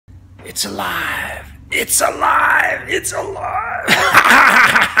It's alive. It's alive. It's alive.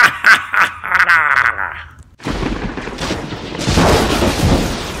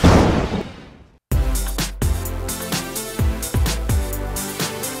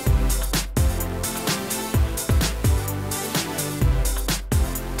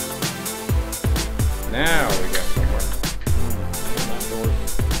 Now we got somewhere. That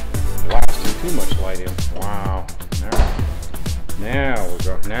door's blasting too much light in. Wow. Now we're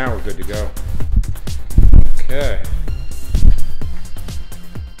go. Now we're good to go. Okay.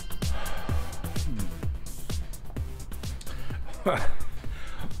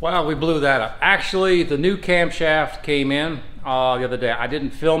 Well, we blew that up. Actually, the new camshaft came in the other day. I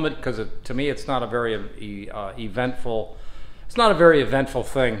didn't film it because to me it's not a very eventful. It's not a very eventful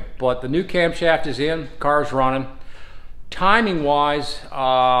thing. But the new camshaft is in. Car's running. Timing wise,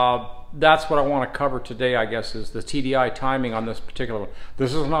 that's what I want to cover today, I guess, is the TDI timing on this particular one.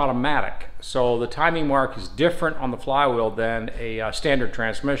 This is an automatic, so the timing mark is different on the flywheel than a standard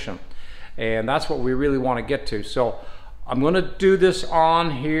transmission, and that's what we really want to get to. So I'm going to do this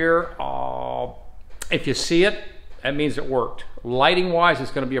on here. If you see it, that means it worked. Lighting wise,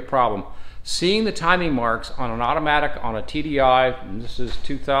 it's going to be a problem. Seeing the timing marks on an automatic on a TDI, and this is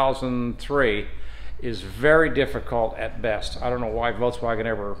 2003, is very difficult at best. I don't know why Volkswagen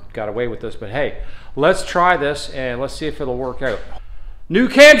ever got away with this, but hey, let's try this and let's see if it'll work out. New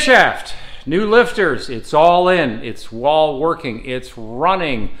camshaft, new lifters, it's all in, it's all working, it's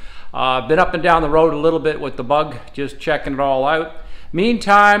running. Been up and down the road a little bit with the bug, just checking it all out.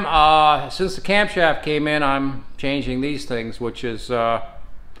 Meantime, since the camshaft came in, I'm changing these things, which is,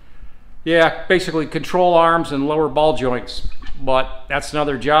 yeah, basically control arms and lower ball joints, but that's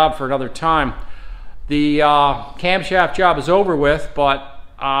another job for another time. The camshaft job is over with, but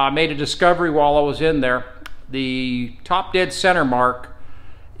I made a discovery while I was in there. The top dead center mark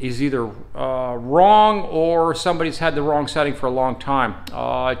is either wrong or somebody's had the wrong setting for a long time.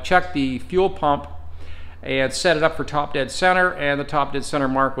 I checked the fuel pump and set it up for top dead center, and the top dead center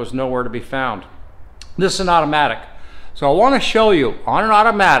mark was nowhere to be found. This is an automatic. So I want to show you on an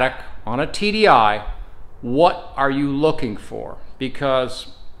automatic, on a TDI, what are you looking for? Because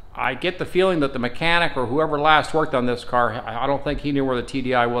I get the feeling that the mechanic or whoever last worked on this car, I don't think he knew where the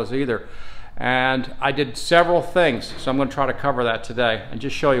TDI was either. And I did several things, so I'm going to try to cover that today and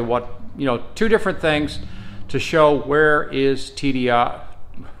just show you what, you know, two different things to show where is TDI,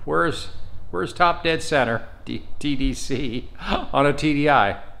 where's top dead center, TDC, on a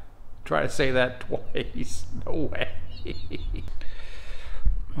TDI. Try to say that twice, no way.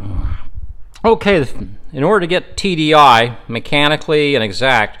 Okay, in order to get TDI mechanically and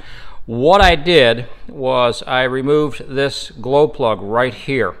exact, what I did was I removed this glow plug right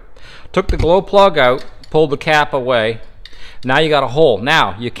here. Took the glow plug out, pulled the cap away. Now you got a hole.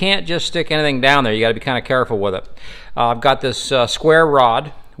 Now, you can't just stick anything down there. You got to be kind of careful with it. I've got this square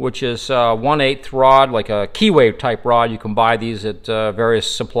rod, which is 1/8 rod, like a keywave type rod. You can buy these at various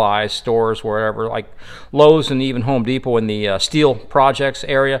supplies stores, wherever, like Lowe's and even Home Depot in the steel projects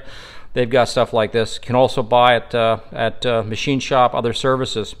area. They've got stuff like this. You can also buy it at machine shop, other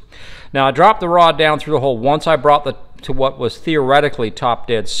services. Now I dropped the rod down through the hole once I brought the to what was theoretically top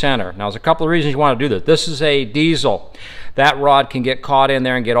dead center. Now there's a couple of reasons you want to do this. This is a diesel. That rod can get caught in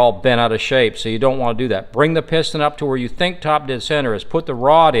there and get all bent out of shape, so you don't want to do that. Bring the piston up to where you think top dead center is. Put the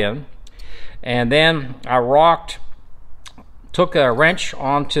rod in, and then I took a wrench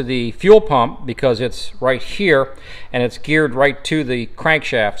onto the fuel pump because it's right here and it's geared right to the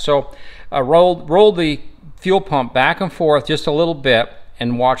crankshaft. So I rolled the fuel pump back and forth just a little bit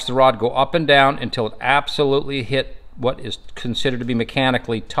and watch the rod go up and down until it absolutely hit what is considered to be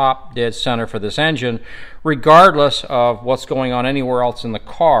mechanically top dead center for this engine, regardless of what's going on anywhere else in the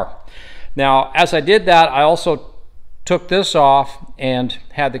car. Now, as I did that, I also took this off and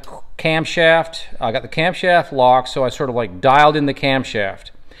had the camshaft. I got the camshaft locked, so I sort of like dialed in the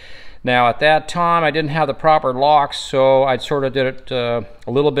camshaft. Now, at that time, I didn't have the proper locks, so I sort of did it a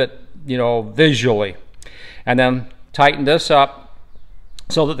little bit, you know, visually, and then tightened this up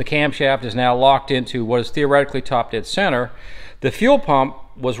so that the camshaft is now locked into what is theoretically top dead center. The fuel pump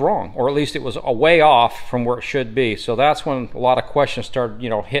was wrong, or at least it was a way off from where it should be. So that's when a lot of questions started, you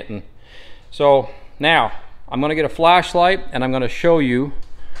know, hitting. So now I'm going to get a flashlight and I'm going to show you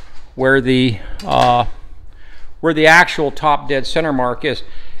where the actual top dead center mark is.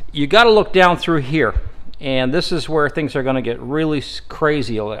 You got to look down through here. And this is where things are going to get really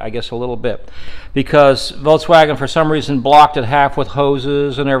crazy, I guess, a little bit, because Volkswagen, for some reason, blocked it half with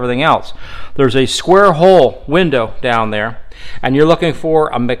hoses and everything else. There's a square hole window down there, and you're looking for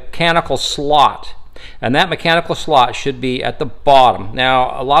a mechanical slot And that mechanical slot should be at the bottom.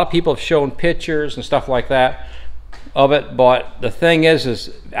 Now, a lot of people have shown pictures and stuff like that of it, but the thing is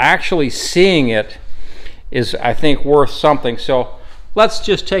actually seeing it is, I think, worth something. So let's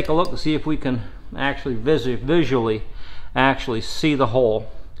just take a look and see if we can actually visually actually see the hole.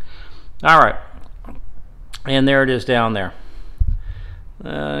 All right, and there it is down there.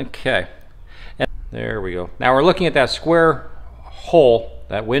 Okay, and there we go. Now we're looking at that square hole,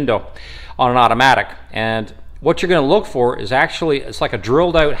 that window, on an automatic, and what you're going to look for is actually, it's like a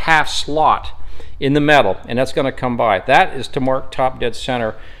drilled out half slot in the metal, and that's going to come by. That is to mark top dead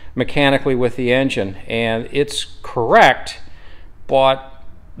center mechanically with the engine, and it's correct, but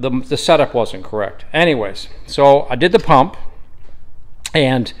the setup wasn't correct. Anyways, so I did the pump,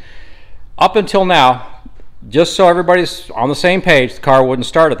 and up until now, just so everybody's on the same page, the car wouldn't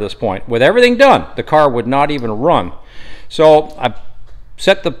start at this point. With everything done, the car would not even run. So I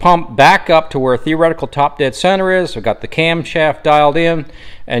set the pump back up to where theoretical top dead center is. I got the camshaft dialed in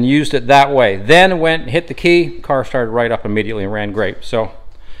and used it that way. Then went and hit the key, car started right up immediately and ran great. So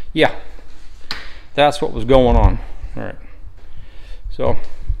yeah, that's what was going on. All right, so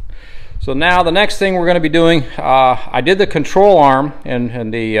now the next thing we're going to be doing, I did the control arm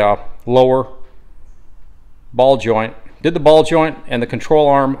and the lower ball joint, did the ball joint and the control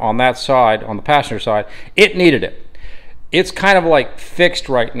arm on that side, on the passenger side. It needed it. It's kind of like fixed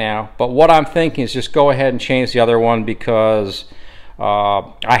right now, but what I'm thinking is just go ahead and change the other one, because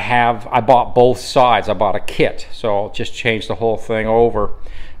I bought both sides. I bought a kit, so I'll just change the whole thing over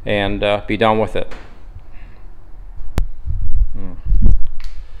and be done with it.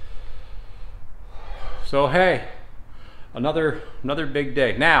 So hey, another big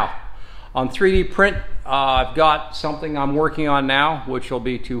day. Now on 3D print, I've got something I'm working on now, which will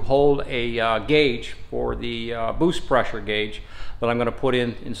be to hold a gauge for the boost pressure gauge that I'm going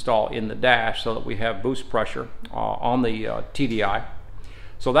to install in the dash, so that we have boost pressure on the TDI.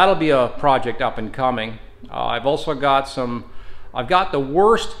 So that'll be a project up and coming. I've also got I've got the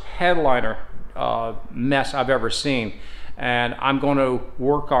worst headliner mess I've ever seen, and I'm going to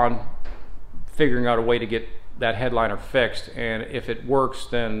work on figuring out a way to get that headliner fixed, and if it works,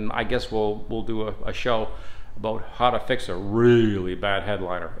 then I guess we'll do a show about how to fix a really bad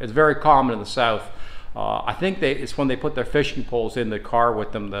headliner. It's very common in the South. I think it's when they put their fishing poles in the car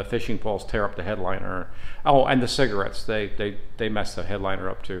with them, the fishing poles tear up the headliner. Oh, and the cigarettes, they mess the headliner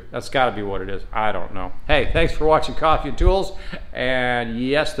up too. That's got to be what it is. I don't know. Hey, thanks for watching Coffee and Tools, and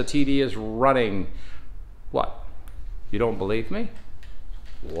yes, the TD is running. What? You don't believe me?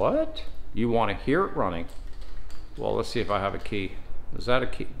 What? You want to hear it running? Well, let's see if I have a key. Is that a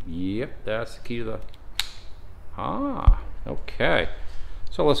key? Yep, that's the key to the... Ah, okay.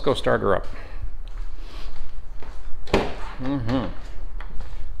 So let's go start her up.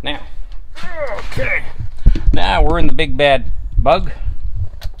 Now, okay. Now we're in the big bad bug,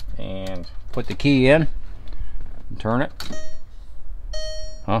 and put the key in and turn it.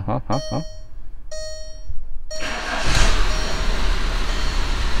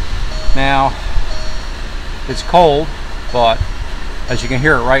 Now, it's cold, but as you can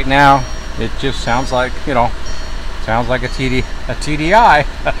hear it right now, it just sounds like, you know, sounds like a TDI.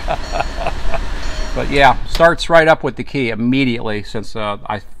 But yeah, starts right up with the key immediately, since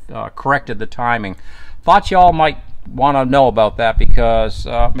I corrected the timing. Thought y'all might want to know about that, because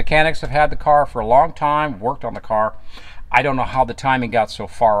mechanics have had the car for a long time, worked on the car. I don't know how the timing got so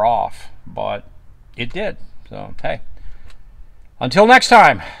far off, but it did. So hey, until next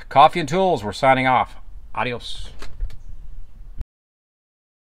time, Coffee and Tools, we're signing off. Adios.